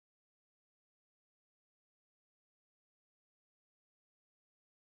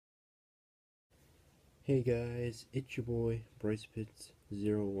Hey guys, it's your boy Bryce Pitts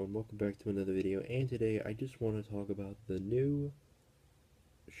 01. Welcome back to another video. And today I just want to talk about the new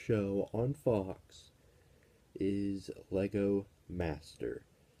show on Fox is Lego Master.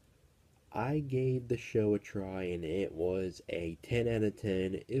 I gave the show a try and it was a 10 out of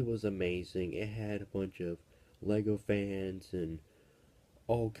 10. It was amazing. It had a bunch of Lego fans and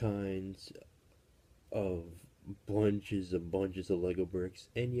all kinds of bunches of Lego bricks.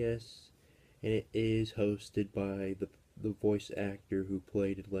 And yes, and it is hosted by the voice actor who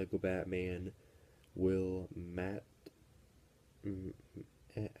played Lego Batman, Will Matt. mm,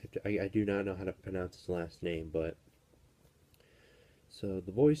 I do not know how to pronounce his last name, but so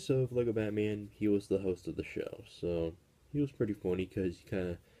the voice of Lego Batman, he was the host of the show. So he was pretty funny because he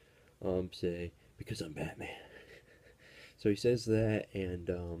kind of say because I'm Batman. So he says that,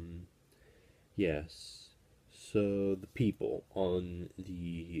 and yes. So the people on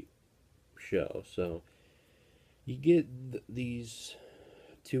the show. So you get these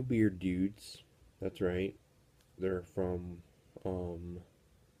two weird dudes. That's right. They're from um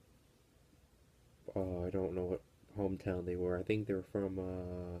I don't know what hometown they were. I think they're from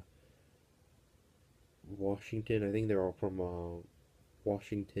Washington. I think they're all from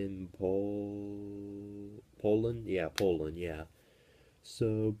Washington, Poland. Yeah, Poland. Yeah.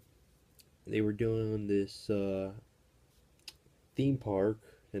 So they were doing this theme park,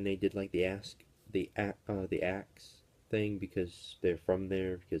 and they did like the axe thing because they're from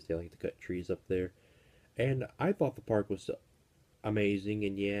there because they like to cut trees up there. And I thought the park was amazing,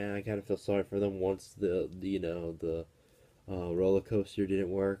 and yeah, I kind of feel sorry for them once the roller coaster didn't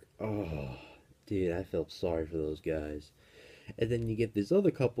work. Oh, dude, I felt sorry for those guys. And then you get this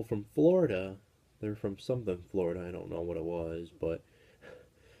other couple from Florida. They're from something Florida. I don't know what it was, but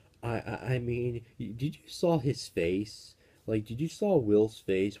I mean, did you saw his face? Like, did you saw Will's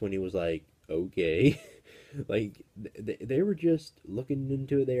face when he was like, okay? Like, they were just looking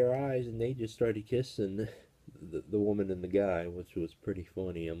into their eyes and they just started kissing the woman and the guy, which was pretty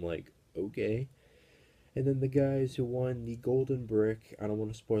funny. I'm like, okay. And then the guys who won the Golden Brick, I don't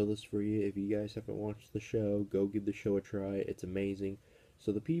want to spoil this for you. If you guys haven't watched the show, go give the show a try. It's amazing.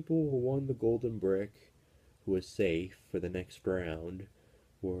 So the people who won the Golden Brick, who was safe for the next round,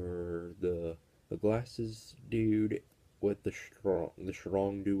 were the glasses dude with the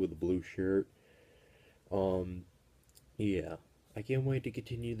strong dude with the blue shirt. Um, yeah, I can't wait to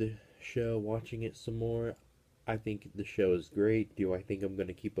continue the show, watching it some more. I think the show is great. Do I think I'm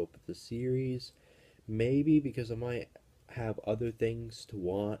gonna keep up with the series? Maybe because I might have other things to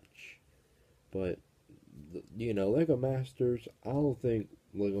watch, but Lego Masters, I don't think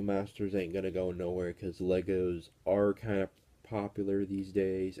Lego Masters ain't gonna go nowhere because Legos are kind of popular these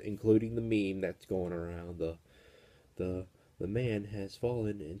days, including the meme that's going around. The the man has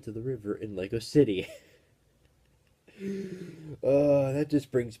fallen into the river in Lego City. That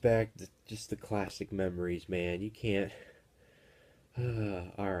just brings back just the classic memories, man. You can't.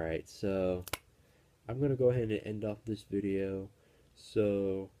 All right, so I'm gonna go ahead and end off this video.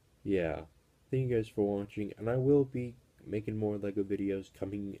 So yeah, thank you guys for watching, and I will be making more Lego videos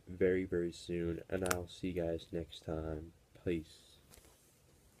coming very soon, and I'll see you guys next time. Peace.